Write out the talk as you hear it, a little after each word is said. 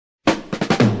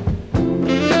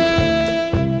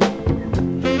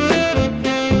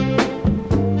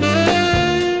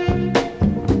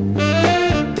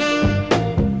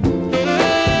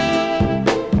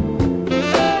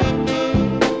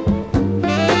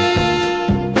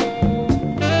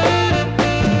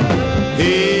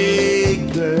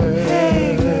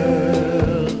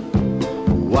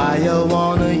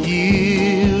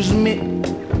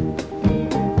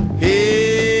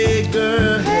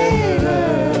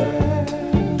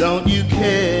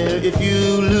if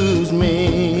you lose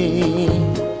me.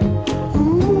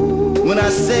 When I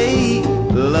say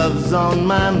love's on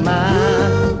my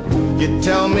mind, you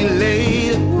tell me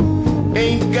later,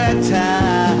 ain't got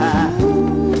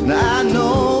time. Now I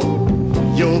know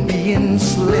you're being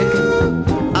slick,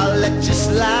 I'll let you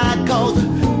slide 'cause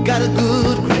I got a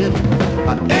good grip.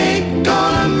 I ain't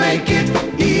gonna make it